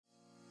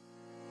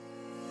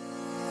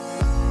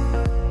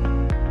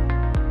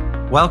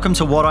Welcome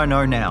to What I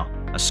Know Now,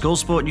 a School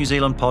Sport New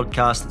Zealand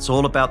podcast that's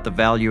all about the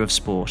value of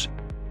sport.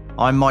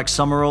 I'm Mike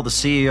Summerall, the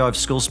CEO of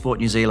School Sport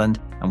New Zealand,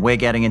 and we're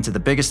getting into the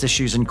biggest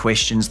issues and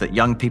questions that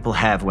young people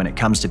have when it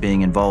comes to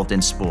being involved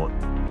in sport.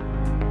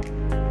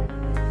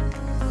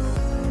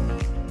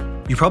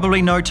 You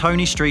probably know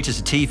Toni Street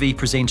as a TV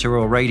presenter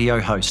or radio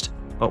host,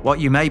 but what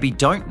you maybe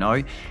don't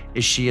know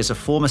is she is a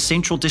former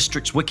Central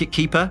District's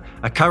wicketkeeper,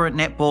 a current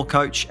netball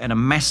coach, and a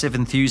massive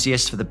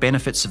enthusiast for the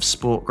benefits of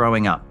sport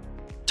growing up.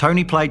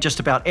 Toni played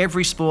just about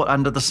every sport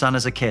under the sun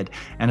as a kid,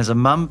 and as a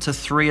mum to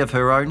 3 of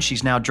her own,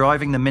 she's now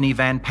driving the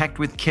minivan packed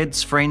with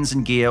kids, friends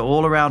and gear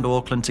all around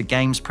Auckland to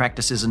games,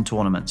 practices and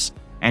tournaments.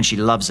 And she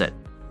loves it.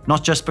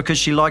 Not just because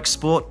she likes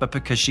sport, but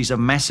because she's a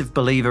massive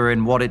believer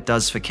in what it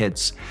does for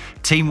kids.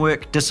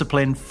 Teamwork,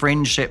 discipline,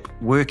 friendship,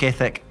 work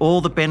ethic,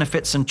 all the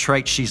benefits and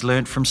traits she's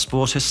learned from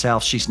sport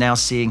herself, she's now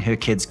seeing her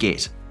kids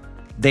get.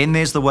 Then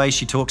there's the way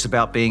she talks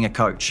about being a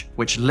coach,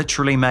 which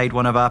literally made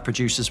one of our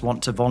producers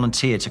want to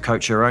volunteer to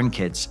coach her own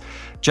kids.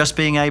 Just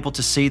being able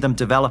to see them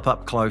develop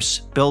up close,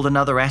 build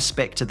another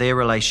aspect to their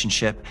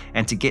relationship,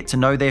 and to get to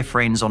know their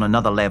friends on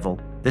another level.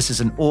 This is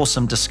an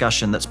awesome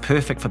discussion that's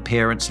perfect for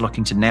parents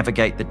looking to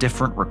navigate the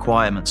different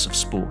requirements of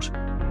sport.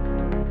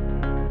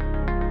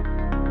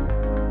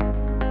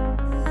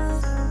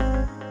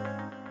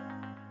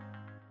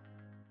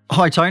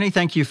 Hi, Toni.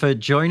 Thank you for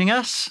joining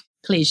us.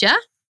 Pleasure.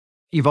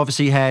 You've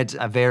obviously had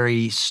a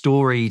very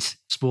storied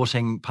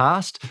sporting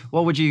past.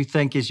 What would you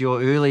think is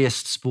your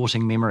earliest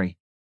sporting memory?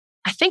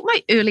 I think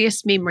my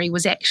earliest memory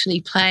was actually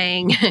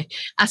playing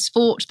a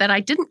sport that I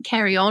didn't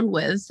carry on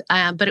with,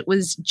 but it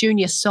was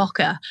junior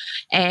soccer.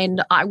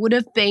 And I would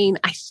have been,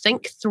 I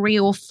think, 3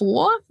 or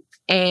 4.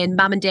 And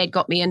mum and dad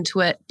got me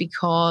into it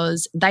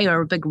because they are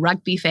a big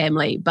rugby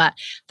family, but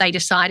they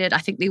decided, I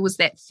think there was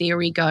that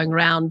theory going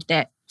around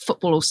that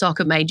football or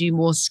soccer made you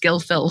more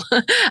skillful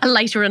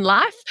later in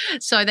life.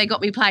 So they got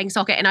me playing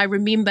soccer. And I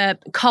remember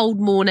cold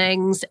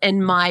mornings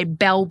in my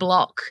bell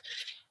block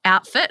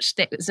outfit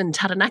that was in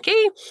Taranaki.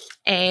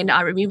 And I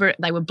remember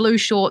they were blue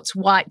shorts,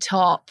 white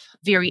top,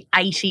 very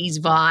 80s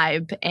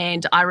vibe.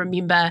 And I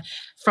remember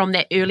from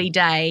that early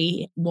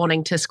day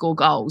wanting to score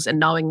goals and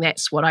knowing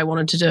that's what I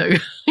wanted to do,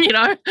 you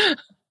know?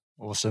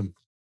 Awesome.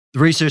 The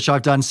research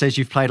I've done says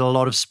you've played a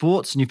lot of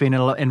sports and you've been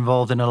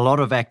involved in a lot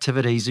of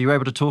activities. Are you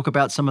able to talk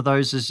about some of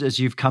those as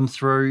you've come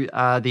through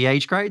the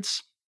age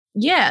grades?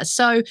 Yeah,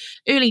 so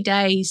early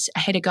days I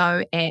had a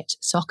go at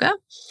soccer,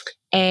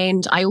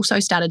 and I also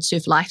started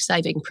surf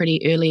lifesaving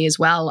pretty early as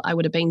well. I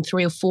would have been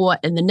 3 or 4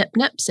 in the Nip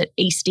Nips at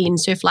East End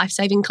Surf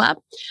Lifesaving Club.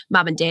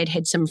 Mum and dad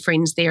had some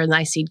friends there and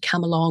they said,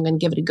 come along and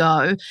give it a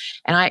go.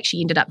 And I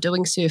actually ended up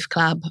doing surf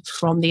club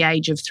from the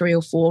age of 3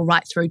 or 4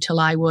 right through till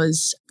I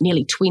was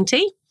nearly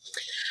 20.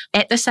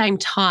 At the same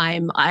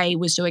time, I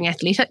was doing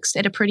athletics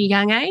at a pretty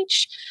young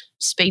age.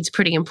 Speed's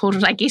pretty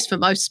important, I guess, for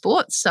most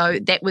sports. So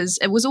it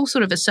was all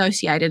sort of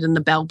associated in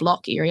the Bell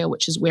Block area,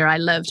 which is where I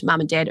lived. Mum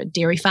and dad are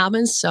dairy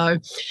farmers, so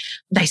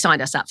they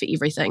signed us up for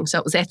everything. So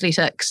it was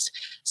athletics,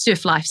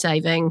 surf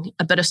lifesaving,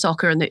 a bit of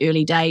soccer in the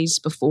early days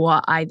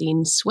before I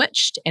then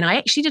switched. And I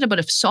actually did a bit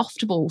of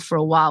softball for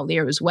a while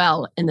there as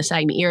well in the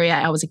same area.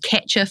 I was a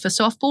catcher for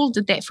softball,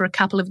 did that for a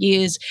couple of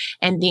years,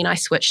 and then I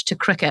switched to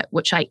cricket,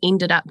 which I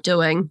ended up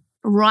doing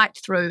right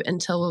through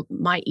until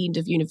my end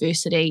of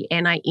university.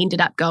 And I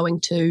ended up going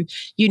to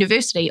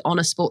university on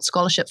a sports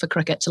scholarship for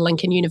cricket to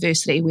Lincoln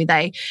University, where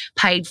they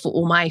paid for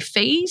all my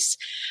fees,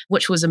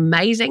 which was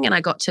amazing. And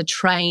I got to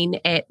train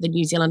at the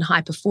New Zealand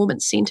High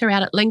Performance Centre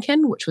out at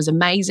Lincoln, which was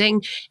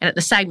amazing. And at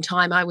the same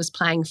time, I was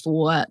playing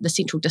for the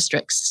Central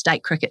District's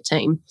state cricket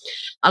team.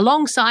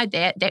 Alongside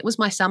that, that was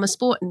my summer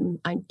sport, and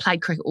I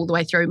played cricket all the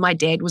way through. My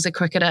dad was a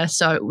cricketer,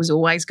 so it was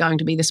always going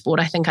to be the sport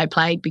I think I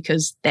played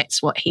because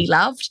that's what he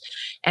loved.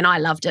 And I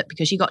loved it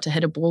because you got to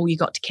hit a ball, you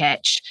got to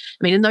catch.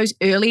 I mean, in those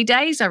early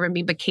days, I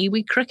remember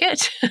Kiwi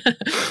cricket.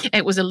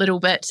 It was a little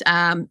bit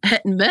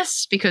hit and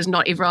miss because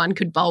not everyone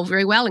could bowl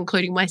very well,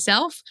 including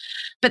myself.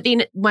 But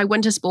then my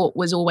winter sport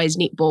was always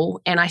netball,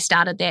 and I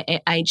started that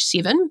at age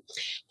 7,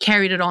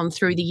 carried it on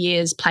through the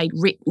years, played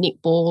rep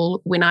netball.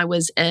 When I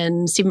was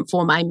in 7th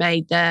form, I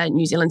made the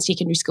New Zealand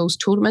Secondary Schools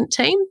tournament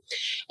team.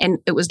 And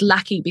it was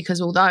lucky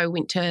because although I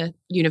went to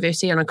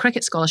university on a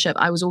cricket scholarship,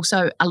 I was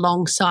also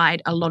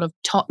alongside a lot of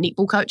top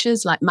netball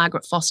coaches, like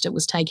Margaret Foster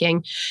was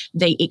taking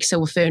the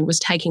Excel Fern was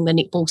taking the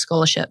netball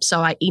scholarship. So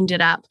I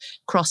ended up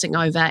crossing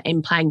over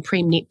and playing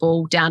Prem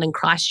netball down in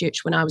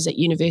Christchurch when I was at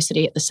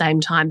university at the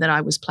same time that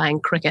I was playing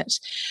cricket.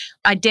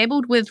 I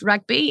dabbled with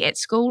rugby at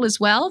school as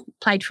well,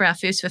 played for our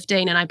first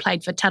 15 and I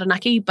played for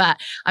Taranaki, but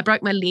I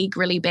broke my leg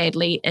really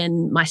badly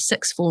in my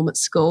 6th form at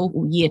school,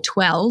 or year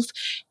 12,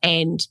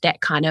 and that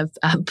kind of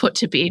put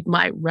to bed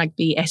my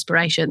rugby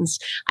aspirations.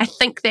 I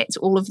think that's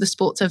all of the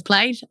sports I've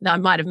played. I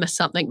might have missed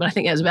something, but I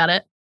think that was about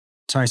it.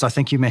 Toni, so I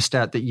think you missed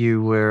out that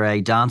you were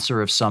a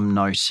dancer of some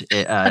note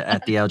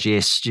at the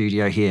LGS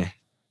studio here.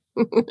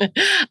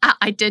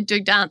 I did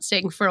do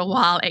dancing for a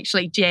while,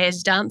 actually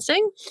jazz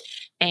dancing.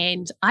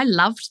 and I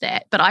loved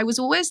that. But I was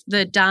always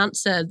the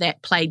dancer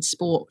that played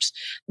sport.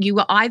 You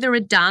were either a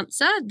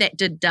dancer that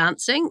did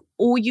dancing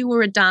or you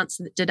were a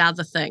dancer that did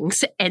other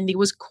things. And there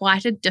was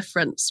quite a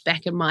difference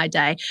back in my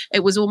day.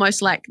 It was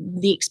almost like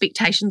the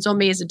expectations on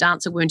me as a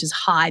dancer weren't as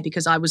high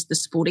because I was the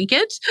sporty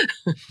kid.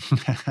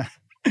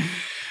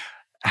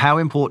 How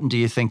important do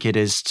you think it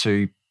is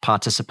to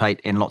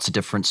participate in lots of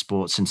different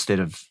sports instead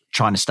of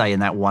trying to stay in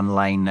that one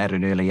lane at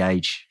an early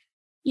age?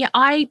 Yeah,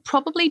 I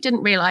probably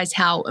didn't realize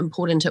how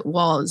important it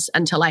was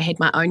until I had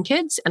my own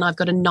kids. And I've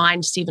got a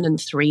 9, 7, and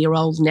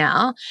 3-year-old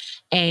now,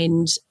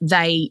 and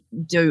they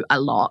do a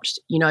lot.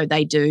 You know,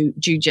 they do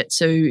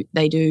jiu-jitsu,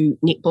 they do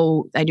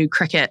netball, they do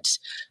cricket.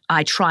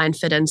 I try and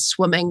fit in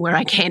swimming where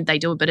I can. They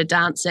do a bit of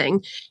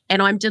dancing.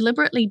 And I'm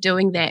deliberately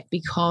doing that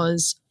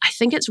because I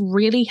think it's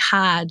really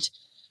hard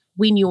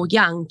when you're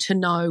young to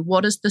know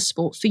what is the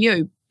sport for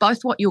you,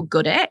 both what you're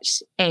good at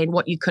and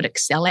what you could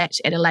excel at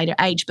a later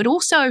age, but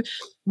also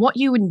what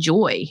you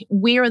enjoy.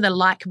 Where are the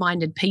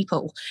like-minded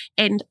people?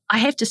 And I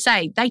have to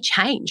say, they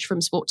change from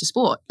sport to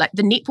sport. Like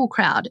the netball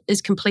crowd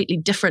is completely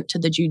different to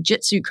the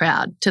jiu-jitsu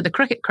crowd, to the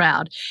cricket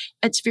crowd.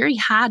 It's very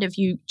hard if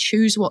you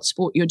choose what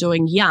sport you're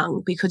doing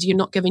young because you're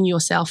not giving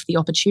yourself the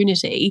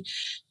opportunity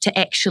to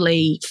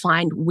actually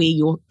find where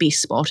your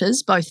best spot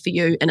is, both for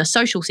you in a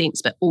social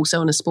sense, but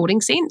also in a sporting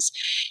sense.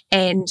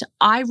 And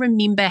I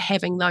remember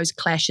having those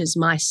clashes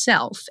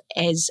myself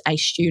as a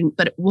student,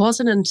 but it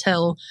wasn't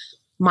until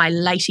my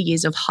later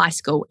years of high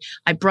school,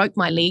 I broke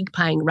my leg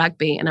playing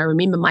rugby. And I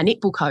remember my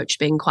netball coach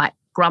being quite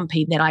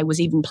grumpy that I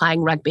was even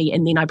playing rugby,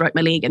 and then I broke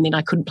my leg and then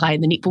I couldn't play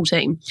in the netball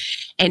team.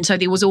 And so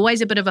there was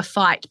always a bit of a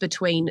fight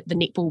between the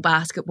netball,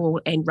 basketball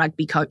and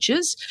rugby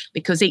coaches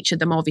because each of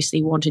them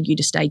obviously wanted you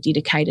to stay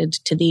dedicated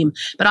to them.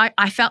 But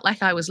I felt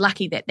like I was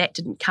lucky that that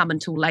didn't come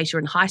until later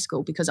in high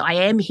school because I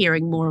am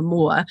hearing more and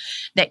more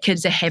that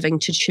kids are having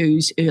to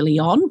choose early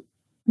on.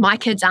 My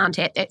kids aren't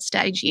at that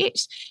stage yet.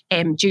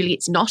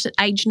 Juliet's not at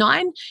age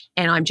 9,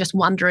 and I'm just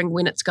wondering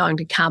when it's going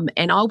to come.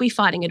 And I'll be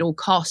fighting at all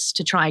costs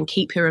to try and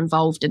keep her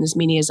involved in as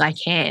many as I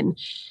can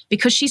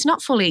because she's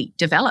not fully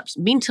developed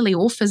mentally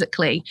or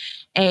physically.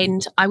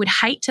 And I would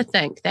hate to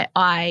think that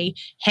I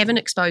haven't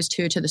exposed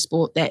her to the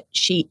sport that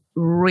she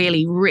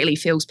really, really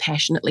feels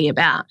passionately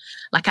about.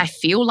 Like I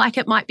feel like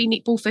it might be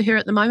netball for her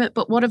at the moment,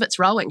 but what if it's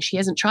rowing? She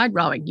hasn't tried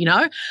rowing, you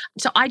know?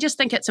 So I just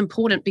think it's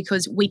important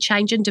because we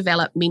change and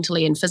develop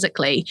mentally and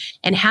physically.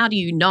 And how do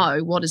you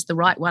know what is the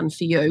right one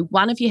for you?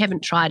 1, if you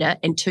haven't tried it,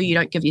 and 2, you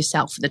don't give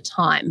yourself the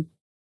time.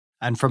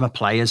 And from a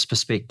player's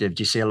perspective,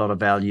 do you see a lot of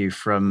value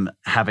from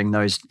having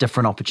those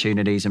different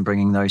opportunities and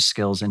bringing those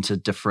skills into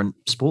different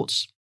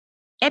sports?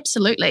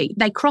 Absolutely.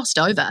 They crossed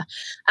over.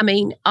 I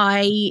mean,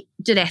 I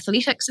did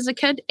athletics as a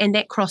kid, and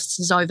that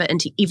crosses over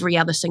into every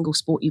other single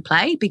sport you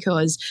play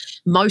because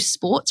most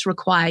sports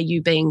require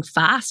you being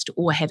fast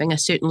or having a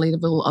certain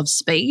level of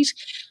speed.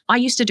 I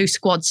used to do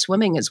squad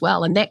swimming as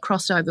well, and that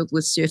crossed over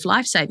with surf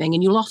lifesaving.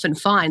 And you'll often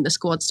find the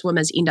squad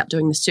swimmers end up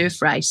doing the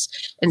surf race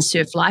in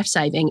surf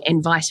lifesaving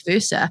and vice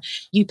versa.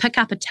 You pick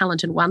up a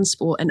talent in one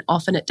sport, and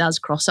often it does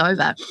cross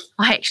over.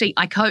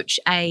 I coach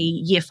a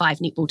year 5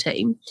 netball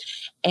team,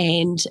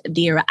 and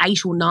there are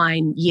 8 or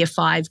 9 year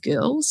 5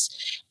 girls.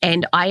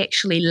 And I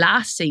actually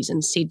last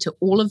season said to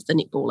all of the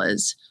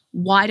netballers,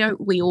 why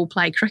don't we all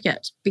play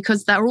cricket?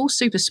 Because they're all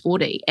super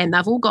sporty and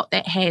they've all got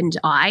that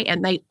hand-eye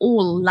and they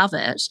all love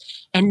it.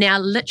 And now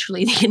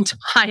literally the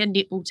entire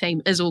netball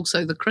team is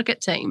also the cricket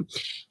team.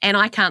 And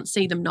I can't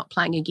see them not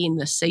playing again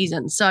this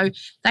season. So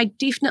they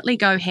definitely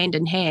go hand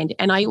in hand.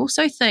 And I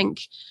also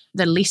think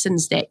the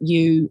lessons that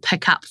you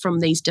pick up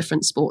from these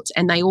different sports,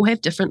 and they all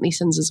have different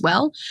lessons as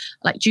well,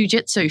 like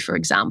jiu-jitsu, for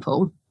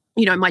example.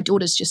 You know, my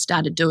daughter's just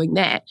started doing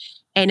that.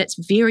 And it's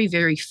very,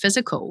 very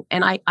physical.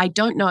 And I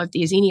don't know if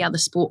there's any other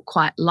sport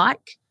quite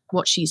like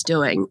what she's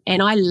doing.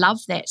 And I love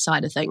that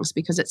side of things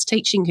because it's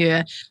teaching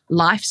her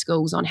life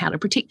skills on how to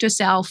protect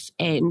herself.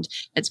 And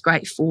it's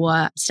great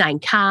for staying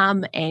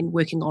calm and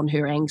working on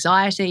her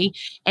anxiety.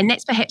 And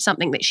that's perhaps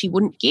something that she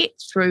wouldn't get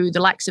through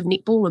the likes of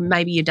netball and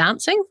maybe your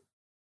dancing.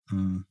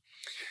 Mm.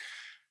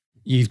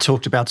 You've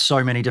talked about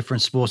so many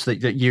different sports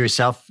that you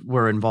yourself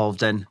were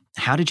involved in.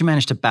 How did you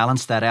manage to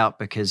balance that out?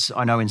 Because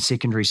I know in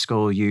secondary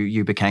school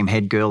you became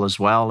head girl as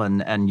well,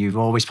 and you've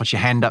always put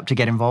your hand up to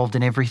get involved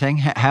in everything.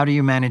 How do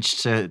you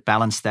manage to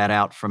balance that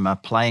out from a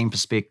playing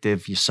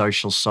perspective, your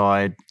social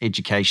side,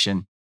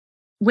 education?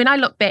 When I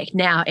look back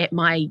now at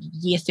my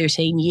year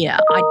 13 year,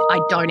 I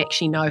don't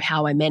actually know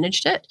how I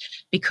managed it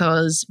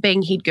because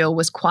being head girl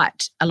was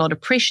quite a lot of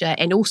pressure.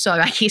 And also,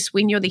 I guess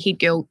when you're the head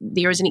girl,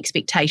 there is an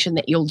expectation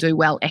that you'll do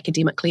well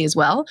academically as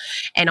well.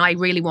 And I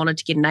really wanted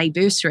to get an A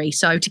bursary.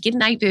 So to get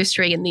an A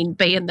bursary and then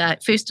be in the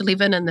first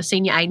 11 and the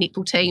senior A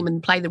netball team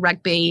and play the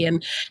rugby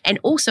and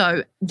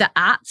also the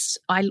arts,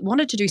 I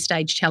wanted to do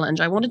stage challenge.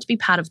 I wanted to be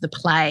part of the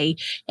play.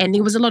 And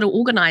there was a lot of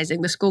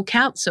organising, the school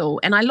council.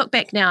 And I look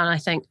back now and I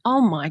think, oh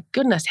my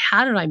goodness,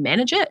 how did I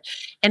manage it?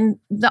 And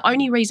the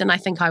only reason I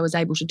think I was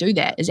able to do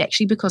that is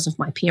actually because of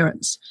my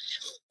parents.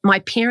 My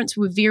parents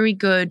were very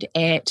good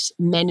at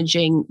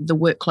managing the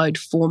workload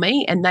for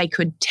me, and they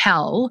could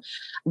tell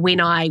when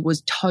I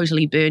was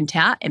totally burnt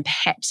out and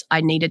perhaps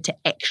I needed to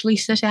actually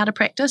sit out of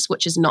practice,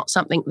 which is not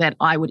something that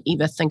I would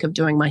ever think of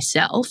doing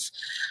myself,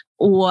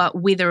 or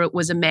whether it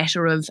was a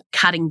matter of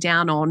cutting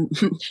down on,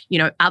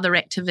 other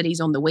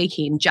activities on the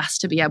weekend just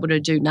to be able to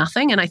do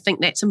nothing. And I think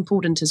that's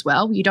important as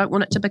well. You don't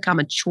want it to become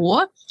a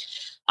chore.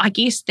 I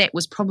guess that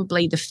was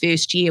probably the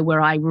first year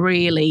where I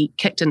really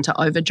kicked into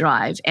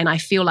overdrive. And I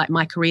feel like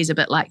my career's a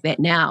bit like that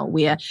now,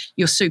 where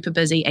you're super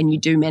busy and you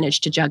do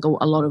manage to juggle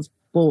a lot of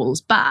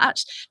balls,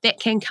 but that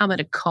can come at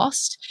a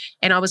cost.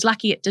 And I was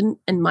lucky it didn't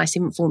in my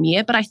 7th form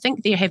year, but I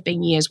think there have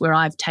been years where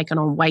I've taken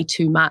on way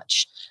too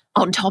much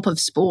on top of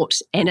sport,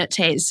 and it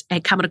has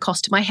come at a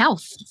cost to my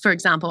health. For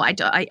example,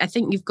 I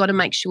think you've got to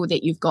make sure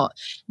that you've got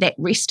that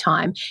rest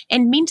time.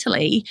 And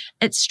mentally,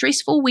 it's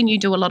stressful when you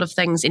do a lot of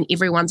things and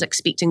everyone's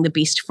expecting the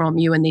best from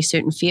you in their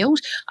certain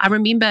field. I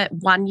remember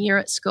one year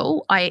at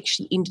school, I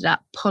actually ended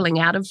up pulling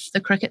out of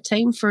the cricket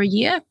team for a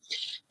year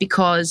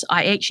because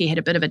I actually had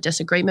a bit of a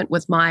disagreement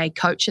with my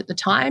coach at the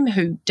time,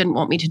 who didn't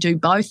want me to do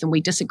both, and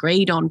we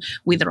disagreed on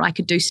whether I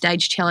could do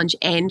stage challenge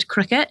and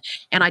cricket.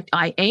 And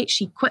I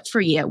actually quit for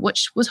a year,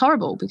 which was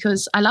horrible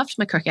because I loved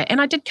my cricket,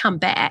 and I did come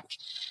back,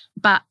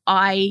 but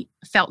I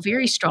felt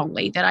very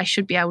strongly that I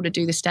should be able to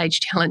do the stage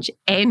challenge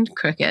and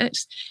cricket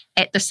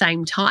at the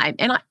same time.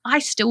 And I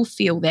still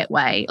feel that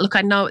way. Look,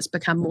 I know it's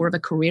become more of a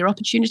career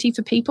opportunity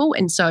for people.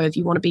 And so if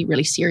you want to be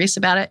really serious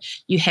about it,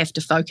 you have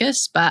to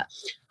focus. But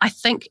I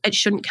think it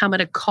shouldn't come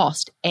at a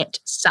cost at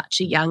such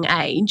a young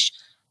age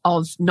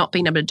of not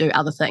being able to do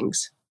other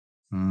things.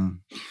 Mm.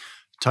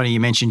 Toni,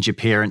 you mentioned your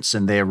parents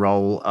and their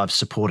role of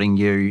supporting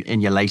you in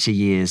your later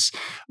years.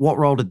 What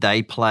role did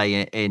they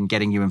play in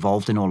getting you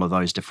involved in all of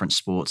those different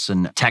sports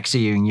and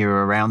taxiing you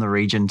around the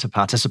region to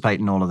participate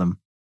in all of them?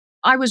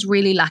 I was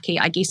really lucky,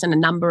 I guess, in a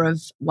number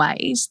of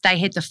ways. They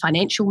had the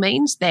financial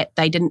means that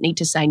they didn't need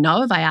to say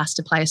no if I asked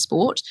to play a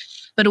sport.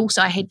 But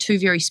also I had two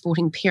very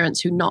sporting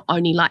parents who not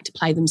only like to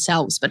play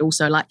themselves, but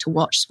also like to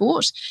watch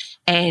sport.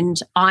 And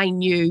I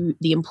knew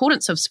the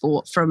importance of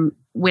sport from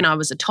when I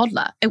was a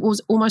toddler. It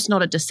was almost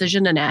not a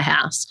decision in our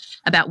house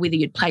about whether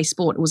you'd play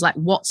sport. It was like,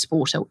 what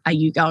sport are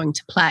you going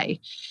to play?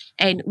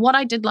 And what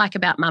I did like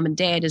about mum and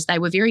dad is they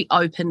were very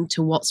open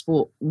to what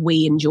sport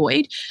we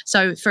enjoyed.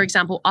 So, for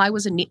example, I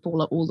was a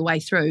netballer all the way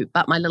through,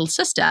 but my little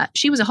sister,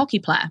 she was a hockey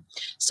player.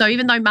 So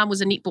even though mum was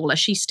a netballer,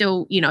 she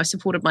still,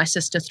 supported my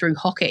sister through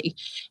hockey.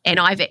 And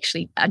I've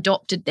actually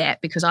adopted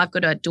that because I've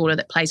got a daughter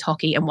that plays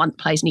hockey and one that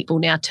plays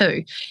netball now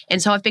too.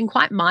 And so I've been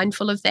quite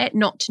mindful of that,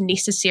 not to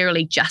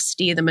necessarily just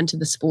steer them into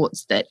the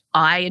sports that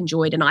I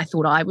enjoyed and I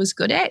thought I was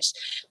good at,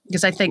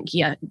 because I think,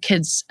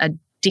 kids are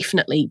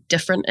definitely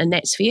different in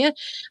that sphere.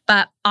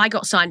 But I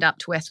got signed up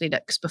to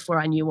athletics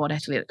before I knew what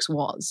athletics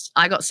was.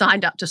 I got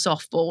signed up to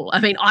softball. I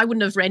mean, I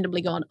wouldn't have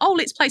randomly gone, oh,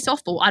 let's play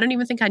softball. I don't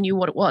even think I knew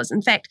what it was.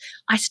 In fact,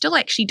 I still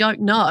actually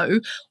don't know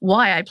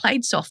why I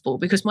played softball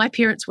because my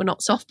parents were not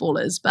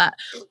softballers, but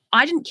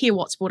I didn't care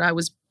what sport I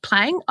was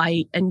playing.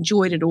 I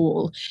enjoyed it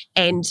all.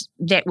 And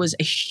that was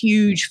a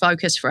huge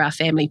focus for our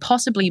family,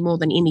 possibly more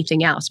than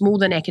anything else, more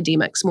than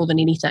academics, more than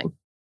anything.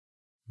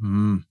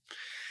 Mm.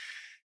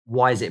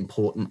 Why is it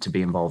important to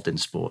be involved in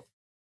sport?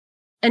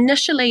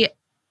 Initially,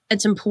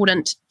 it's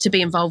important to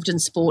be involved in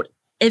sport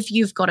if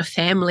you've got a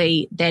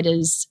family that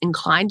is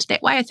inclined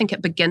that way. I think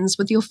it begins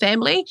with your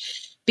family.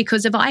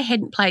 Because if I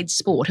hadn't played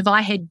sport, if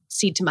I had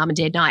said to mum and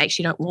dad, no, I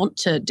actually don't want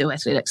to do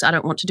athletics, I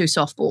don't want to do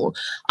softball,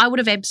 I would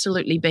have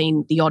absolutely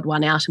been the odd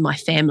one out in my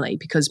family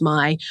because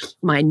my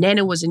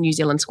nana was a New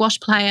Zealand squash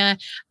player.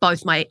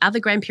 Both my other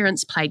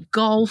grandparents played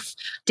golf.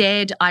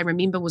 Dad, I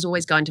remember, was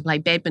always going to play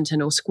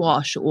badminton or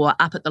squash or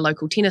up at the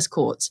local tennis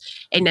courts.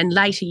 And in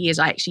later years,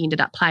 I actually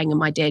ended up playing in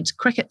my dad's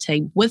cricket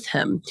team with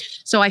him.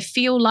 So I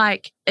feel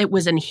like it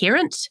was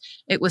inherent.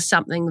 It was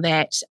something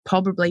that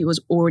probably was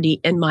already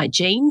in my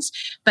genes.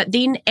 But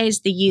then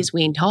as the years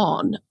went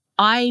on,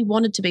 I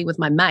wanted to be with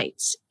my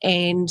mates,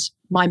 and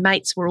my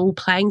mates were all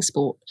playing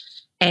sport.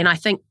 And I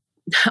think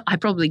I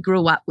probably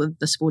grew up with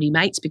the sporty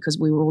mates because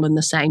we were all in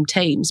the same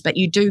teams, but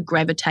you do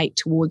gravitate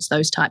towards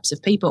those types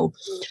of people.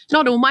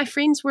 Not all my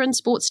friends were in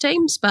sports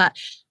teams, but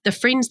the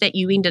friends that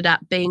you ended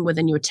up being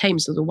within your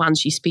teams are the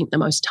ones you spent the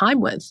most time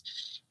with.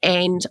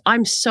 And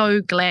I'm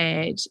so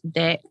glad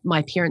that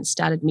my parents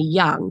started me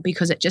young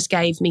because it just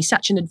gave me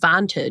such an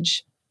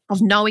advantage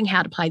of knowing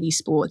how to play these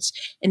sports.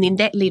 And then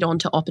that led on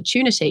to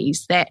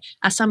opportunities that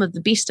are some of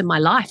the best in my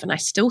life. And I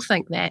still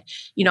think that,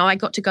 I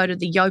got to go to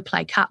the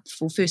Yoplait Cup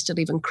for First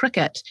 11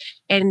 cricket.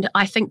 And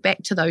I think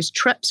back to those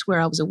trips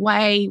where I was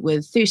away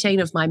with 13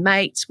 of my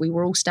mates. We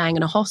were all staying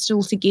in a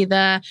hostel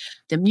together.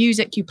 The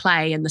music you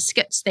play and the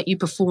skits that you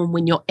perform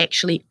when you're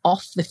actually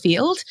off the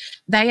field,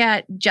 they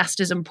are just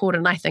as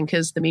important, I think,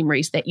 as the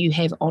memories that you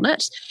have on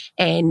it.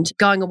 And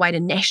going away to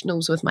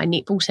nationals with my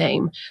netball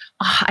team,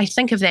 I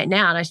think of that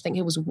now and I think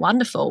it was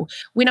wonderful.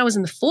 When I was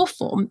in the 4th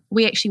form,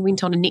 we actually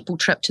went on a netball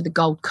trip to the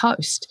Gold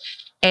Coast.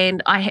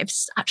 And I have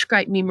such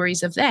great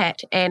memories of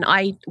that. And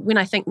when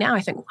I think now,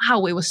 I think, wow,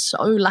 we were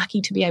so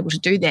lucky to be able to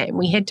do that. And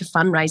we had to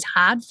fundraise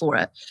hard for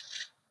it.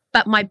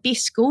 But my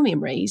best school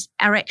memories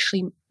are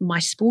actually my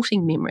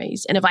sporting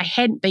memories. And if I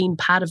hadn't been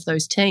part of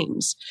those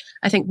teams,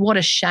 I think what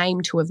a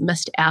shame to have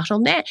missed out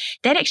on that.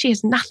 That actually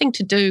has nothing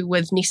to do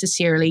with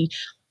necessarily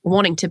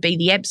wanting to be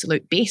the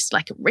absolute best,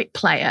 like a rep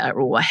player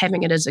or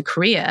having it as a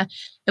career.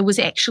 It was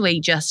actually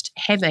just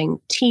having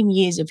 10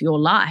 years of your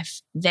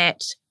life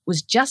that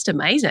was just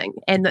amazing.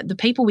 And the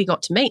people we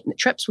got to meet and the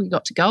trips we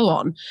got to go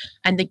on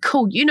and the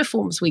cool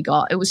uniforms we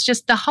got, it was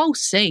just the whole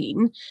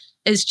scene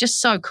is just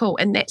so cool.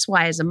 And that's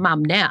why as a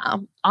mum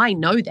now, I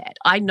know that.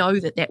 I know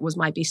that that was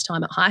my best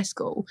time at high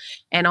school.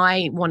 And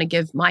I want to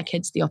give my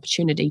kids the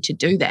opportunity to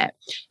do that.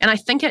 And I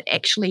think it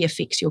actually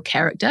affects your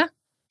character.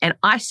 And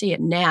I see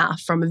it now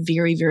from a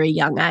very, very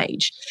young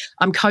age.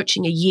 I'm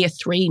coaching a year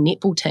 3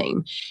 netball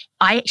team.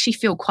 I actually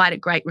feel quite a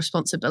great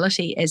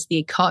responsibility as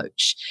their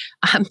coach.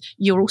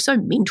 You're also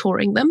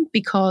mentoring them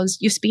because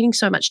you're spending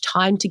so much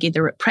time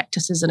together at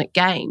practices and at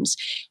games.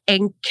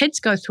 And kids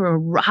go through a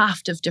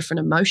raft of different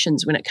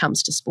emotions when it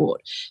comes to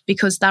sport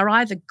because they're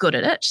either good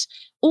at it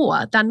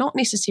or they're not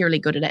necessarily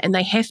good at it and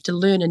they have to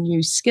learn a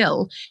new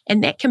skill.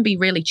 And that can be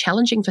really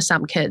challenging for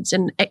some kids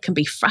and it can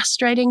be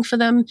frustrating for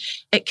them.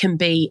 It can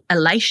be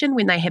elation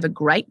when they have a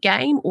great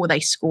game or they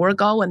score a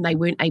goal and they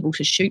weren't able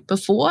to shoot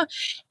before.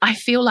 I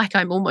feel like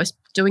I'm almost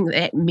doing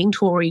that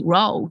mentoring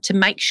role to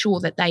make sure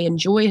that they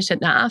enjoy it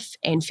enough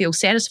and feel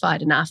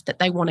satisfied enough that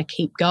they want to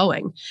keep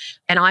going.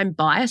 And I'm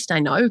biased, I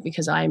know,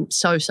 because I'm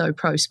so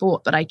pro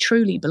sport, but I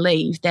truly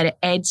believe that it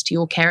adds to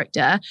your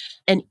character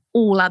in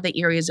all other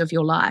areas of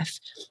your life.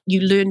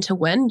 You learn to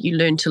win, you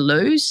learn to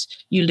lose,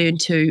 you learn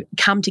to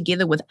come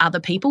together with other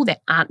people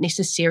that aren't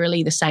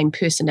necessarily the same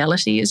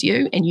personality as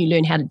you, and you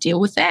learn how to deal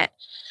with that.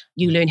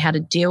 You learn how to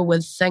deal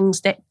with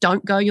things that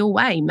don't go your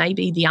way.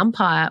 Maybe the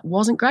umpire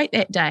wasn't great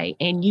that day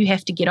and you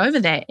have to get over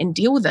that and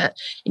deal with it.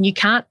 And you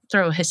can't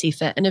throw a hissy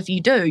fit. And if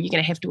you do, you're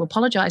going to have to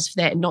apologize for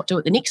that and not do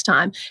it the next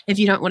time if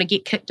you don't want to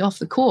get kicked off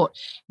the court.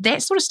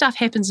 That sort of stuff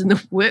happens in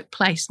the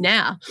workplace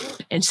now.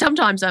 And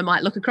sometimes I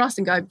might look across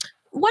and go, I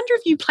wonder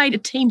if you played a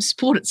team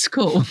sport at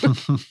school.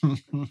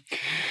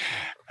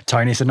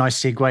 Toni, it's a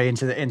nice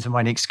segue into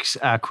my next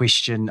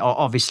question.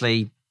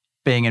 Obviously,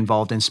 being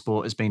involved in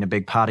sport has been a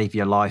big part of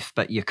your life,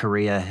 but your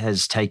career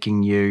has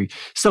taken you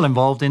still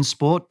involved in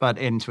sport, but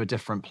into a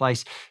different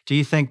place. Do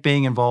you think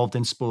being involved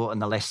in sport and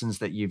the lessons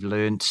that you've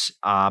learned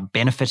are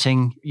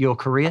benefiting your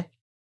career?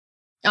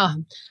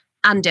 Oh,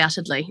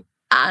 undoubtedly.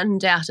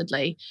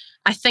 Undoubtedly.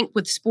 I think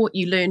with sport,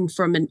 you learn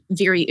from a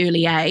very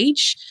early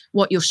age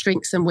what your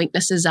strengths and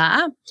weaknesses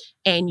are.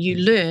 And you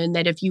learn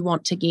that if you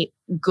want to get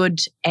good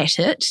at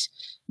it,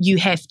 you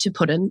have to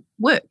put in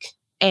work.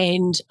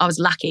 And I was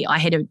lucky. I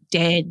had a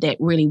dad that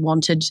really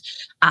wanted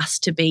us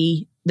to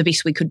be the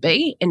best we could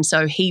be. And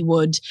so he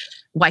would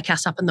wake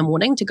us up in the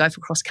morning to go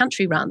for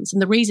cross-country runs.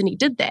 And the reason he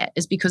did that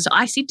is because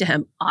I said to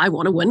him, I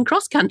want to win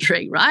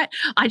cross-country, right?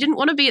 I didn't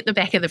want to be at the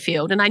back of the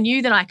field. And I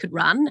knew that I could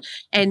run.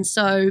 And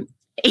so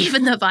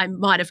even if I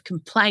might have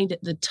complained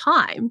at the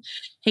time,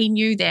 he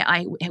knew that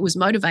I was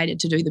motivated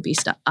to do the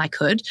best I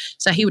could.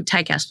 So he would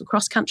take us for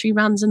cross-country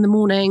runs in the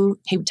morning.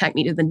 He would take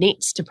me to the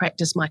nets to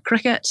practice my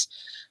cricket.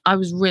 I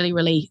was really,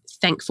 really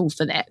thankful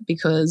for that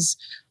because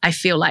I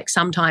feel like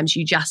sometimes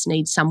you just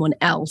need someone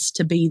else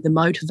to be the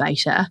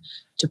motivator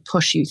to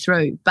push you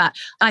through. But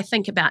I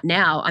think about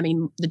now, I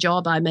mean, the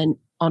job I'm in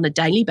on a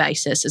daily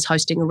basis is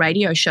hosting a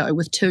radio show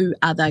with 2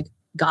 other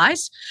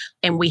guys,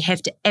 and we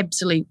have to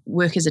absolutely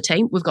work as a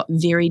team. We've got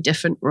very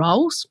different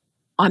roles.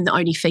 I'm the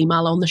only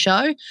female on the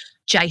show.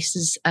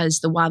 Jace is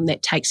the one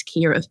that takes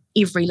care of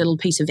every little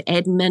piece of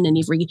admin and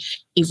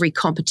every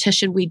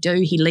competition we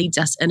do. He leads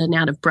us in and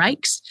out of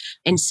breaks.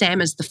 And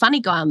Sam is the funny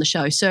guy on the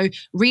show. So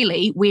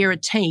really, we're a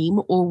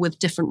team all with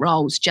different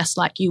roles, just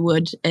like you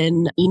would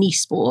in any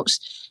sport.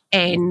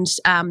 And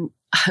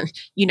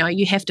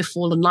you have to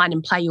fall in line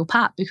and play your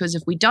part, because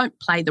if we don't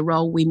play the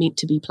role we're meant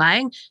to be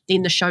playing,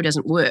 then the show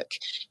doesn't work.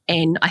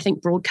 And I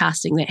think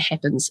broadcasting, that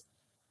happens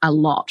a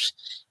lot.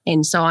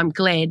 And so I'm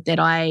glad that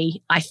I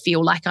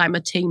feel like I'm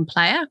a team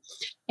player,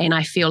 and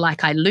I feel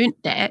like I learnt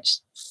that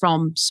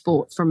from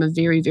sport from a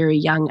very, very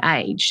young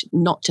age,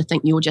 not to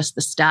think you're just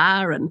the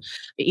star and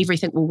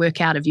everything will work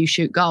out if you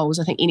shoot goals.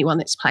 I think anyone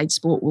that's played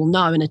sport will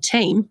know in a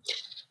team,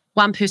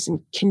 one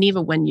person can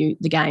never win you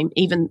the game,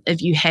 even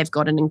if you have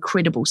got an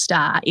incredible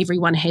star.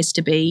 Everyone has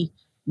to be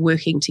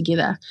working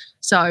together.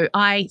 So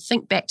I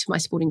think back to my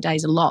sporting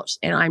days a lot,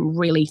 and I'm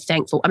really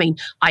thankful. I mean,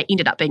 I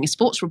ended up being a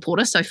sports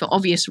reporter, so for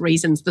obvious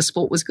reasons, the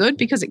sport was good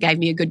because it gave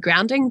me a good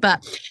grounding,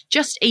 but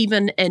just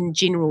even in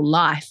general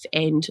life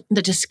and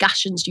the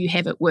discussions you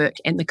have at work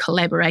and the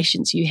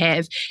collaborations you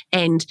have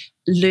and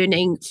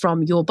learning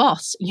from your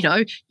boss.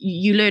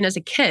 You learn as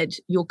a kid,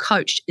 your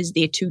coach is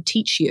there to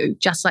teach you,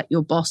 just like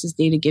your boss is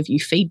there to give you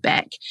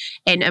feedback.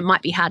 And it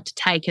might be hard to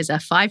take as a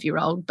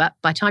 5-year-old, but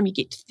by the time you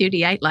get to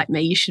 38 like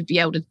me, you should be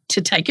able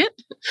to take it.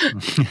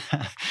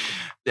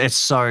 It's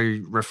so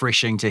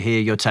refreshing to hear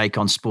your take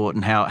on sport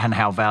and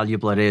how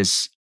valuable it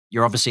is.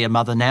 You're obviously a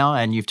mother now,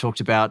 and you've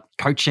talked about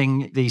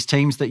coaching these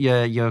teams that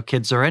your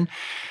kids are in.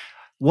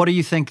 What do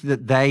you think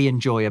that they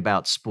enjoy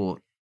about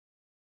sport?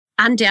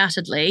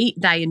 Undoubtedly,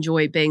 they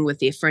enjoy being with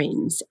their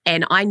friends.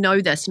 And I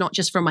know this not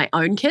just from my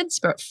own kids,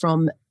 but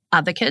from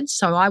other kids.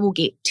 So I will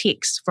get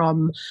texts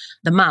from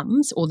the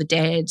mums or the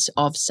dads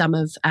of some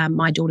of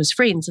my daughter's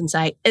friends and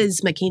say,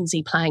 is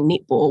Mackenzie playing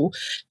netball?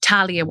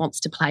 Talia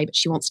wants to play, but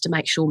she wants to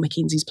make sure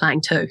Mackenzie's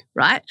playing too,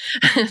 right?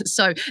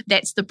 So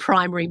that's the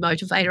primary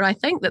motivator, I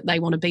think, that they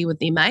want to be with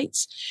their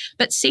mates.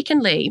 But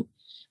secondly,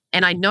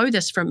 and I know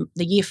this from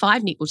the year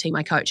 5 netball team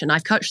I coach, and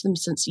I've coached them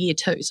since year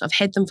 2, so I've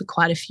had them for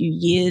quite a few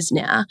years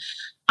now.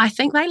 I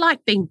think they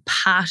like being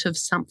part of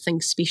something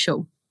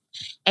special.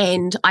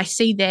 And I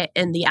see that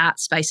in the art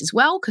space as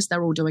well, because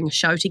they're all doing a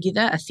show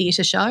together, a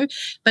theatre show.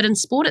 But in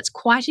sport, it's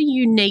quite a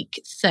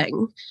unique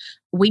thing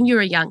when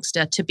you're a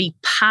youngster to be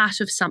part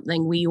of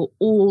something where you're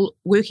all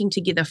working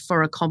together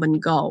for a common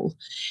goal.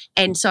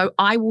 And so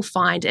I will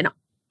find, and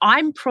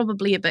I'm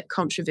probably a bit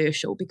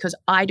controversial because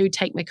I do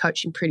take my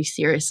coaching pretty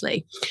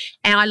seriously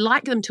and I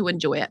like them to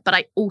enjoy it, but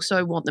I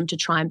also want them to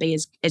try and be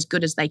as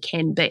good as they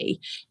can be.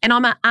 And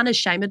I'm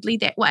unashamedly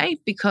that way,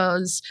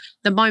 because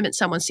the moment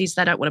someone says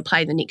they don't want to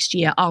play the next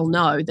year, I'll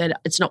know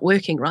that it's not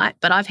working, right?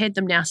 But I've had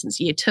them now since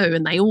year 2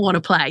 and they all want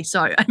to play.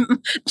 So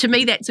to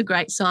me, that's a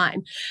great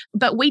sign.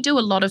 But we do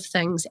a lot of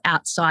things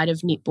outside of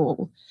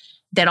netball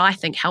that I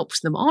think helps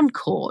them on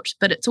court,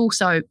 but it's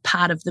also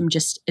part of them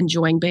just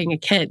enjoying being a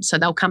kid. So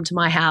they'll come to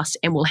my house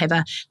and we'll have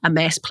a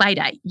mass play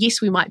day.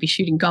 Yes, we might be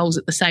shooting goals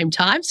at the same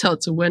time, so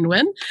it's a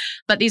win-win,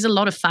 but there's a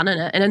lot of fun in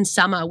it. And in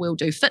summer, we'll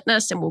do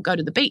fitness and we'll go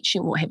to the beach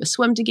and we'll have a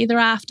swim together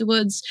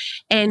afterwards.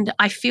 And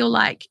I feel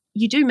like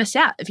you do miss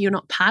out if you're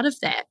not part of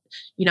that,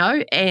 you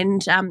know,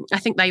 and I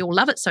think they all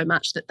love it so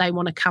much that they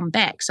want to come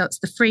back. So it's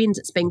the friends,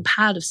 it's being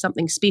part of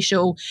something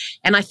special.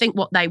 And I think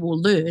what they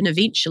will learn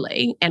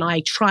eventually, and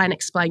I try and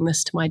explain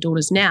this to my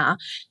daughters now,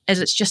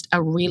 is it's just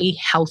a really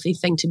healthy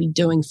thing to be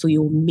doing for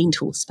your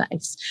mental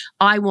space.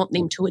 I want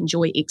them to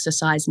enjoy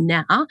exercise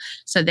now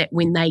so that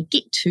when they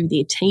get to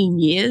their teen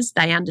years,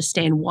 they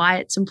understand why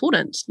it's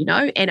important, you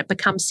know, and it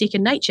becomes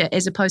second nature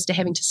as opposed to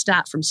having to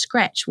start from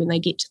scratch when they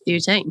get to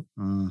 13.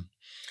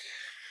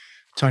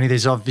 Toni,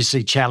 there's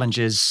obviously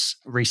challenges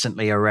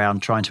recently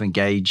around trying to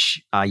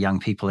engage young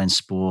people in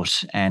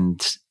sport,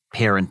 and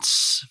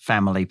parents,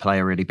 family play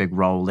a really big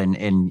role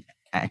in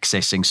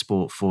accessing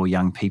sport for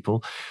young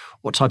people.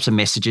 What types of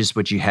messages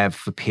would you have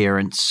for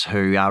parents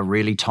who are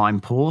really time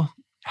poor?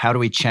 How do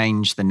we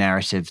change the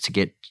narrative to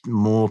get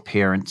more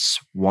parents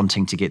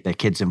wanting to get their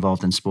kids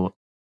involved in sport?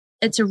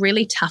 It's a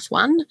really tough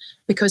one,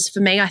 because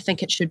for me, I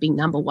think it should be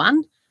number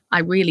one. I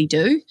really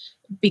do.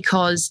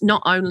 Because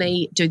not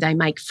only do they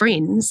make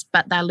friends,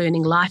 but they're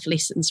learning life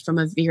lessons from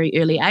a very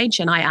early age.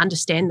 And I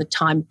understand the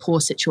time poor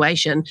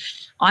situation.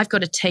 I've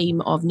got a team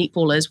of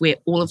netballers where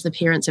all of the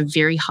parents are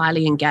very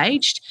highly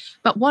engaged.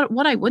 But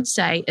what I would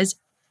say is,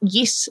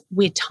 yes,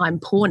 we're time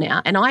poor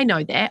now. And I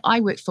know that. I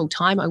work full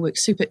time. I work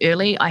super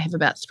early. I have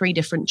about 3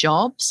 different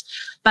jobs,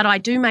 but I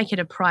do make it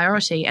a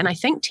priority. And I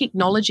think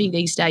technology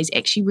these days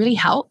actually really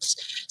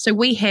helps. So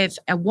we have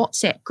a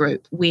WhatsApp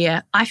group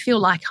where I feel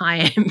like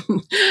I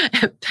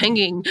am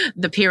pinging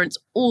the parents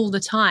all the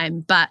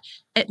time, but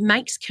it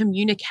makes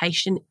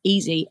communication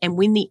easy. And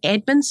when the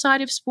admin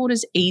side of sport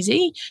is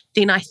easy,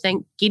 then I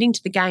think getting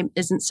to the game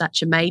isn't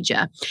such a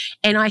major.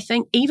 And I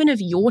think even if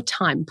you're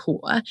time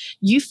poor,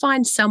 you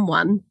find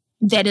someone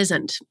that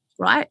isn't,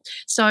 right?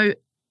 So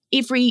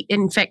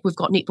in fact, we've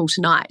got netball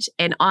tonight,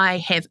 and I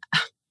have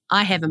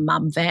a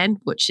mum van,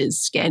 which is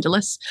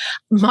scandalous.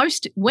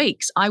 Most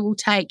weeks, I will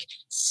take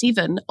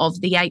 7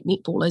 of the 8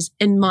 netballers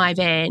in my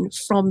van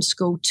from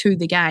school to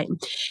the game.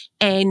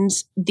 And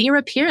there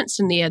are parents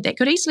in there that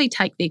could easily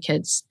take their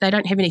kids. They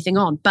don't have anything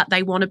on, but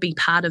they want to be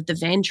part of the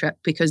van trip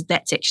because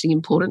that's actually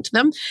important to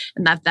them.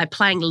 And they're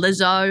playing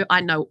Lizzo.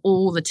 I know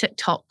all the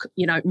TikTok,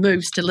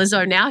 moves to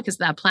Lizzo now because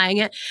they're playing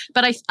it.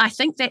 But I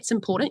think that's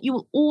important. You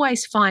will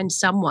always find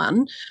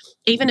someone,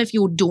 even if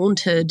you're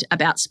daunted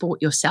about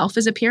sport yourself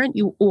as a parent,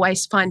 you'll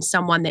always find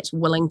someone that's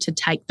willing to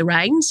take the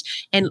reins.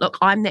 And look,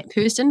 I'm that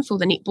person for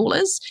the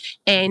netballers,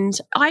 and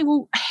I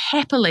will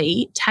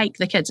happily take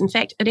the kids. In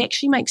fact, it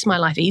actually makes my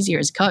life easier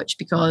as a coach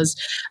because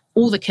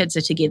all the kids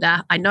are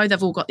together. I know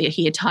they've all got their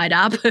hair tied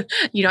up.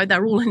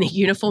 They're all in their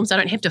uniforms. I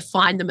don't have to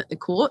find them at the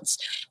courts.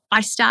 I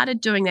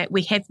started doing that.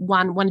 We have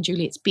one of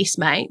Juliet's best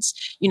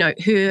mates,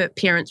 her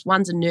parents,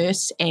 one's a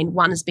nurse and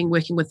one has been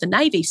working with the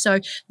Navy. So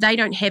they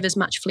don't have as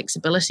much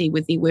flexibility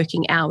with their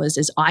working hours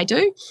as I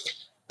do.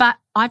 But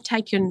I've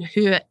taken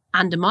her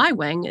under my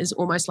wing as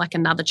almost like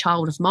another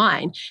child of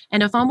mine.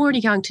 And if I'm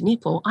already going to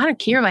netball, I don't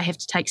care if I have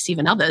to take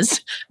 7 others.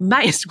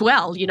 May as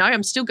well,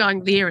 I'm still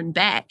going there and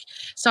back.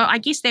 So I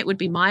guess that would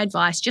be my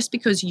advice. Just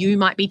because you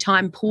might be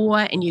time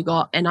poor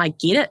and I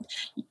get it,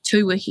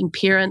 2 working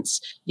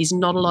parents, there's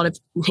not a lot of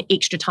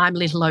extra time,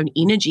 let alone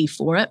energy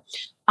for it.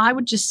 I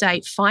would just say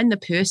find the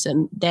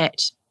person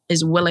that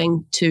is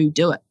willing to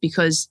do it,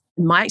 because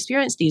in my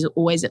experience, there's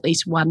always at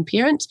least one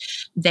parent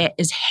that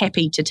is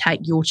happy to take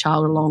your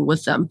child along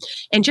with them,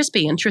 and just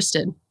be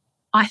interested.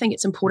 I think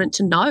it's important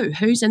to know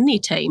who's in their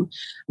team.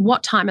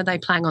 What time are they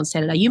playing on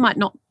Saturday? You might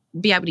not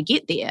be able to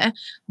get there,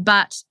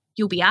 but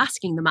you'll be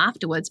asking them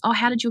afterwards, oh,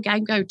 how did your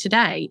game go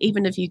today?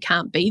 Even if you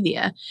can't be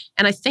there.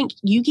 And I think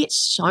you get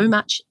so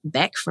much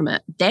back from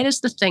it. That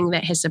is the thing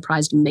that has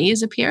surprised me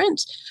as a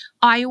parent.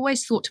 I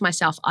always thought to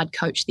myself I'd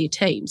coach their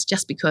teams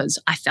just because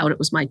I felt it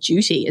was my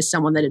duty as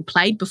someone that had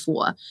played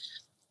before.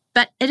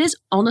 But it is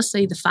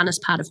honestly the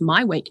funnest part of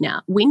my week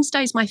now.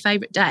 Wednesday's my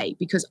favourite day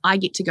because I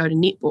get to go to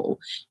netball.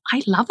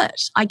 I love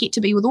it. I get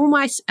to be with all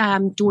my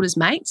daughter's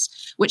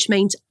mates, which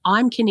means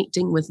I'm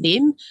connecting with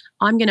them.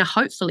 I'm going to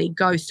hopefully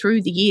go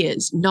through the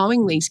years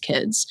knowing these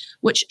kids,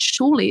 which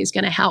surely is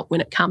going to help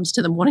when it comes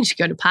to them wanting to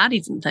go to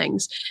parties and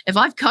things. If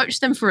I've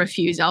coached them for a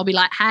few years, I'll be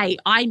like, hey,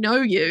 I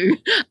know you.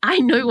 I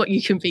know what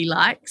you can be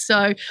like.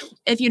 So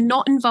if you're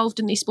not involved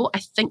in their sport, I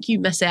think you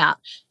miss out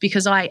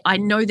because I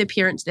know the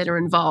parents that are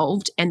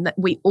involved and that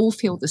we all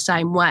feel the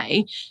same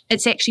way.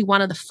 It's actually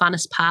one of the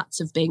funnest parts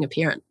of being a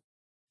parent.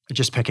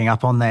 Just picking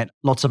up on that,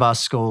 lots of our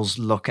schools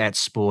look at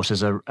sport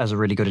as a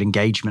really good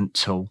engagement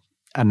tool.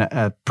 In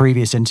a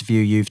previous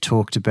interview, you've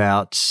talked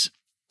about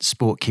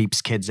sport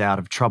keeps kids out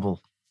of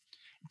trouble.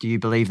 Do you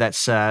believe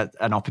that's an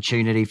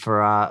opportunity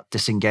for our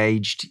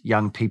disengaged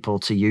young people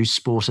to use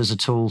sport as a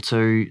tool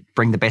to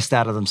bring the best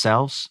out of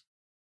themselves?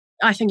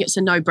 I think it's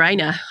a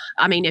no-brainer.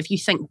 I mean, if you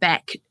think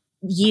back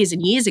years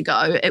and years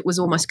ago, it was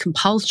almost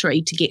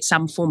compulsory to get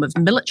some form of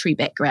military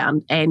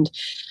background. And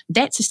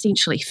that's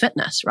essentially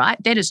fitness, right?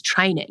 That is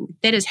training.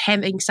 That is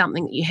having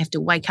something that you have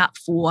to wake up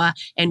for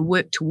and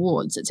work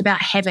towards. It's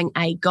about having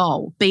a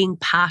goal, being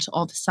part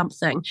of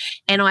something.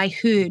 And I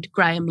heard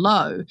Graham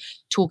Lowe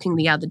talking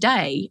the other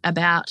day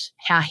about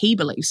how he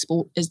believes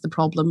sport is the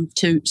problem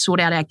to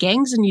sort out our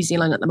gangs in New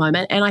Zealand at the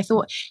moment. And I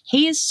thought,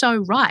 he is so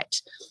right.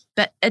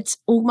 But it's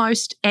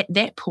almost at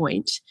that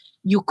point,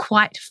 you're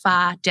quite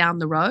far down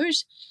the road.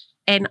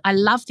 And I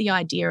love the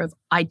idea of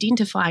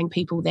identifying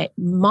people that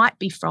might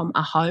be from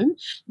a home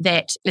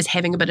that is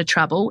having a bit of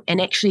trouble and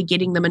actually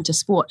getting them into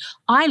sport.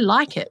 I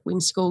like it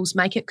when schools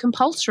make it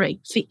compulsory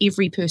for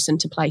every person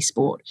to play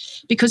sport,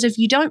 because if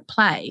you don't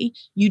play,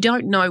 you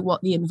don't know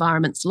what the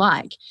environment's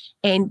like.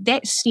 And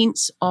that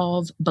sense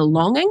of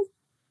belonging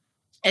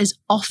is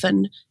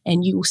often,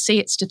 and you will see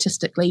it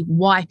statistically,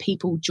 why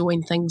people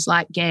join things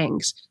like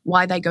gangs,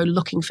 why they go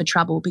looking for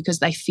trouble, because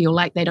they feel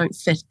like they don't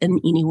fit in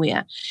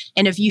anywhere.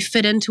 And if you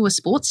fit into a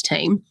sports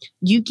team,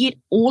 you get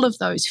all of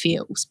those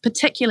feels,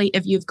 particularly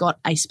if you've got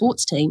a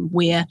sports team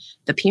where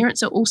the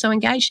parents are also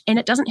engaged. And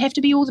it doesn't have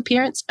to be all the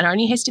parents, it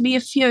only has to be a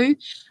few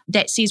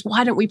that says,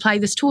 why don't we play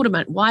this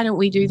tournament? Why don't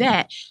we do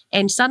that?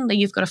 And suddenly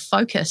you've got a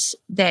focus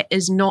that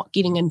is not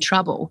getting in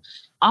trouble.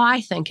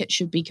 I think it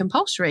should be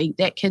compulsory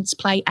that kids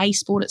play a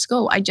sport at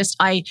school.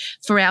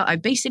 For our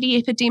obesity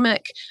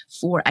epidemic,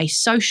 for a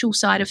social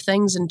side of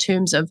things in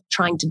terms of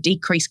trying to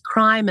decrease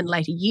crime in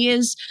later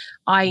years,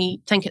 I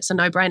think it's a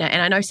no-brainer.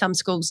 And I know some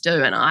schools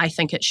do, and I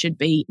think it should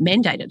be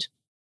mandated.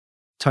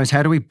 Tones,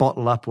 how do we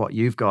bottle up what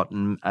you've got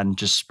and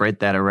just spread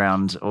that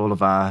around all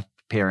of our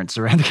parents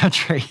around the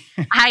country?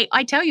 Hey,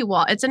 I tell you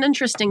what, it's an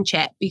interesting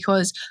chat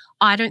because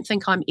I don't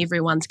think I'm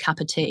everyone's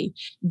cup of tea.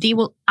 There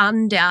will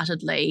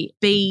undoubtedly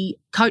be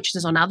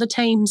coaches on other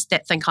teams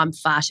that think I'm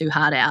far too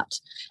hard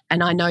out.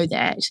 And I know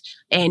that.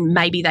 And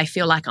maybe they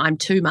feel like I'm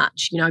too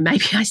much.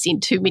 Maybe I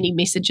send too many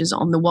messages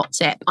on the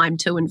WhatsApp. I'm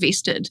too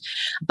invested.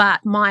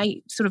 But my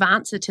sort of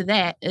answer to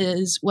that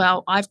is,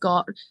 well, I've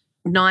got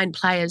 9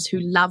 players who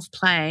love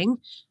playing,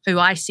 who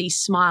I see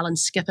smile and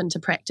skip into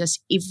practice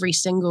every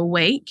single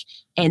week,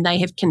 and they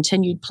have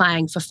continued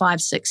playing for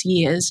 5-6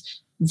 years.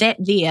 That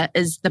there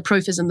is the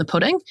proof is in the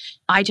pudding.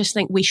 I just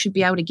think we should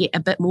be able to get a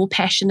bit more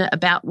passionate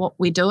about what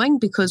we're doing,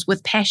 because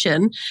with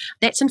passion,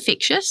 that's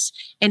infectious.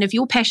 And if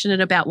you're passionate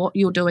about what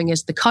you're doing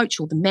as the coach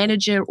or the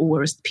manager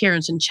or as the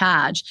parent in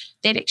charge,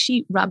 that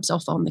actually rubs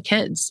off on the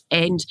kids.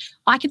 And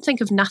I can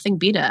think of nothing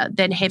better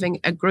than having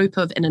a group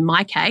of, and in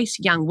my case,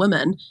 young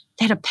women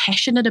that are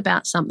passionate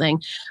about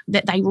something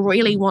that they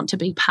really want to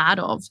be part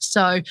of.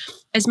 So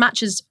as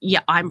much as,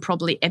 I'm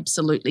probably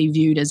absolutely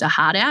viewed as a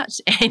hard out,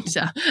 and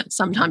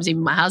sometimes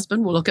even my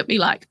husband will look at me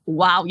like,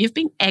 wow, you've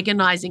been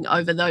agonizing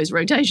over those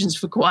rotations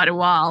for quite a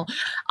while.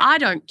 I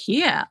don't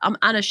care. I'm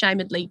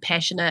unashamedly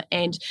passionate.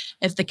 And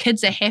if the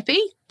kids are happy,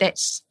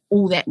 that's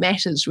all that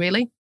matters,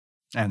 really.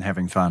 And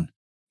having fun.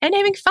 And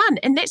having fun.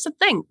 And that's the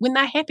thing, when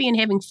they're happy and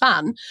having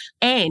fun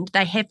and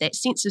they have that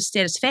sense of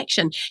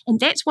satisfaction. And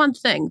that's one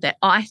thing that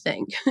I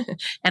think,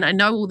 and I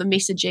know all the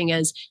messaging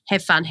is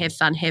have fun, have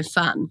fun, have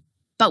fun.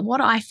 But what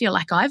I feel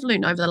like I've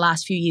learned over the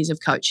last few years of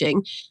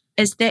coaching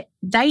is that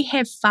they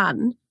have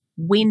fun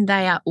when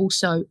they are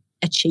also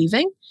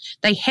achieving.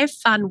 They have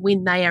fun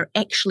when they are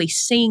actually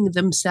seeing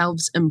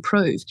themselves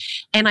improve.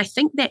 And I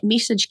think that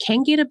message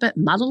can get a bit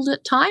muddled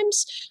at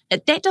times.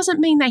 That doesn't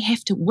mean they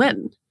have to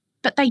win.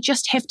 but they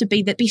just have to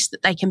be the best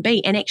that they can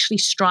be and actually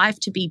strive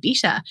to be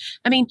better.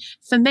 I mean,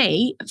 for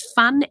me,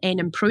 fun and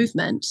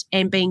improvement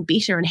and being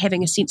better and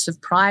having a sense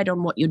of pride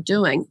on what you're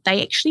doing,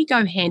 they actually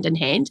go hand in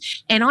hand.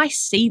 And I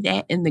see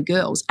that in the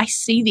girls. I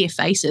see their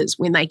faces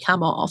when they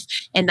come off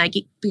and they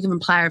get given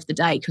Player of the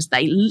Day because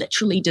they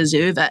literally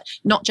deserve it,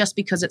 not just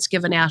because it's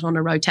given out on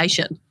a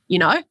rotation, you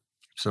know?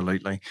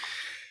 Absolutely.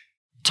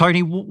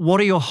 Toni, what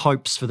are your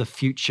hopes for the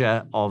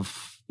future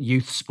of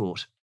youth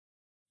sport?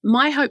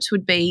 My hopes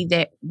would be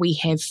that we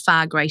have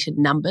far greater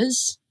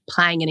numbers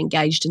playing and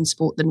engaged in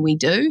sport than we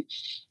do.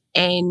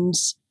 And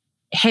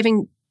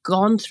having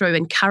gone through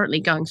and currently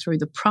going through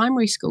the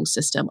primary school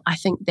system, I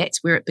think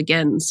that's where it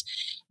begins.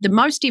 The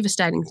most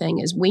devastating thing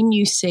is when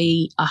you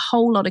see a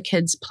whole lot of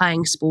kids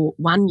playing sport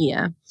one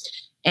year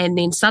and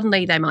then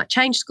suddenly they might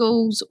change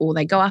schools or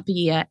they go up a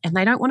year and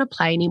they don't want to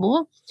play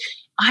anymore.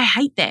 I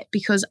hate that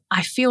because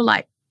I feel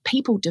like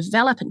people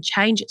develop and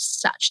change at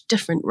such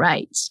different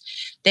rates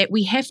that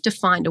we have to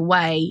find a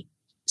way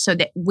so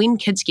that when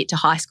kids get to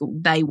high school,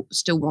 they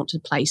still want to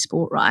play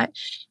sport, right?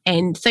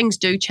 And things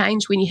do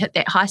change when you hit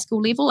that high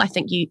school level. I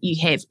think you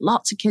have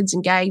lots of kids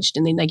engaged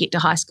and then they get to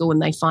high school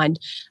and they find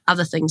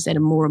other things that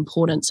are more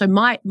important. So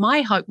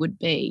my hope would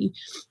be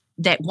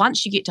that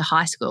once you get to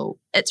high school,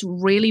 it's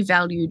really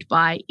valued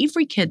by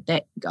every kid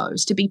that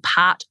goes to be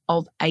part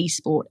of a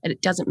sport. And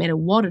it doesn't matter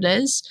what it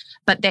is,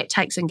 but that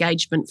takes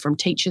engagement from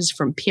teachers,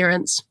 from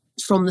parents,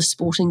 from the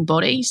sporting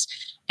bodies.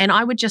 And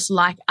I would just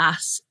like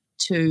us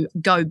to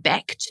go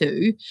back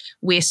to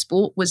where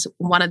sport was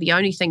one of the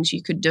only things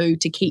you could do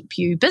to keep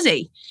you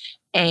busy.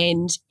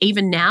 And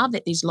even now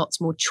that there's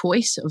lots more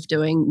choice of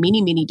doing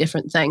many, many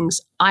different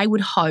things, I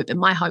would hope, and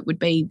my hope would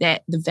be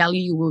that the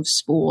value of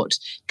sport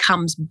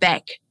comes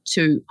back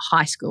to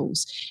high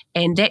schools.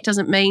 And that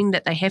doesn't mean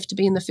that they have to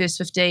be in the first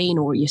 15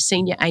 or your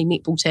senior A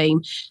netball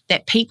team,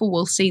 that people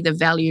will see the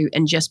value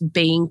in just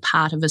being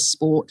part of a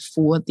sport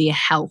for their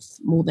health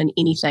more than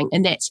anything.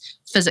 And that's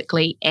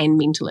physically and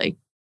mentally.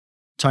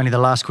 Toni, the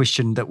last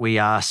question that we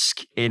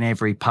ask in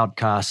every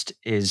podcast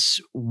is,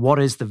 what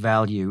is the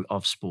value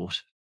of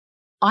sport?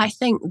 I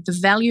think the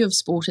value of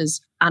sport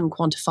is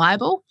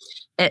unquantifiable.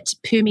 It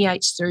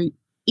permeates through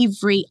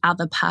every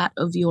other part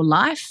of your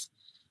life,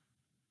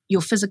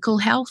 your physical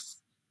health,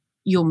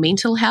 your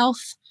mental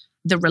health,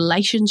 the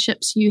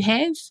relationships you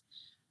have.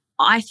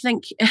 I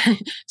think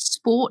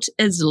sport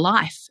is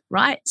life,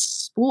 right?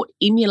 Sport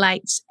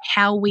emulates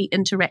how we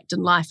interact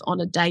in life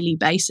on a daily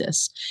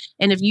basis.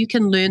 And if you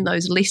can learn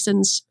those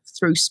lessons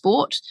through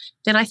sport,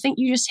 then I think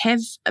you just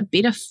have a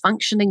better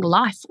functioning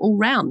life all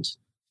round.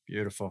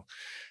 Beautiful.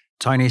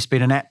 Toni, it's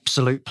been an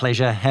absolute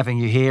pleasure having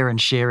you here and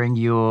sharing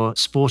your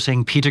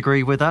sporting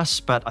pedigree with us,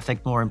 but I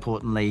think more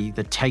importantly,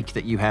 the take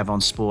that you have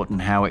on sport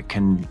and how it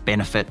can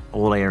benefit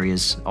all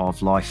areas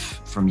of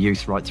life from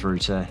youth right through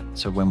to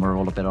when we're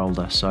all a bit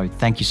older. So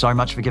thank you so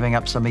much for giving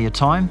up some of your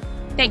time.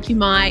 Thank you,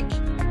 Mike.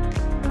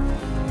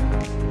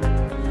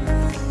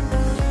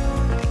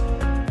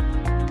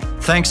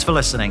 Thanks for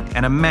listening,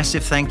 and a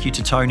massive thank you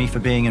to Toni for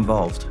being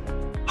involved.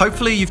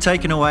 Hopefully you've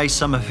taken away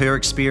some of her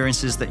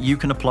experiences that you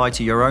can apply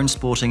to your own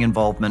sporting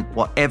involvement,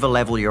 whatever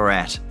level you're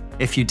at.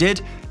 If you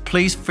did,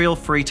 please feel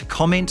free to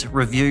comment,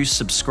 review,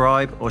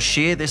 subscribe, or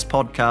share this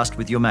podcast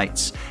with your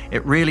mates.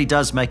 It really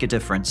does make a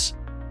difference.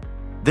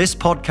 This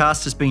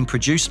podcast has been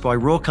produced by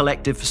Raw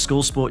Collective for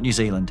School Sport New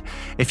Zealand.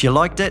 If you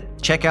liked it,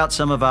 check out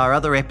some of our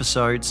other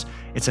episodes.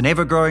 It's an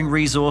ever-growing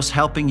resource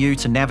helping you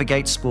to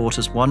navigate sport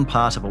as one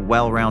part of a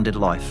well-rounded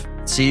life.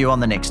 See you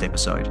on the next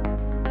episode.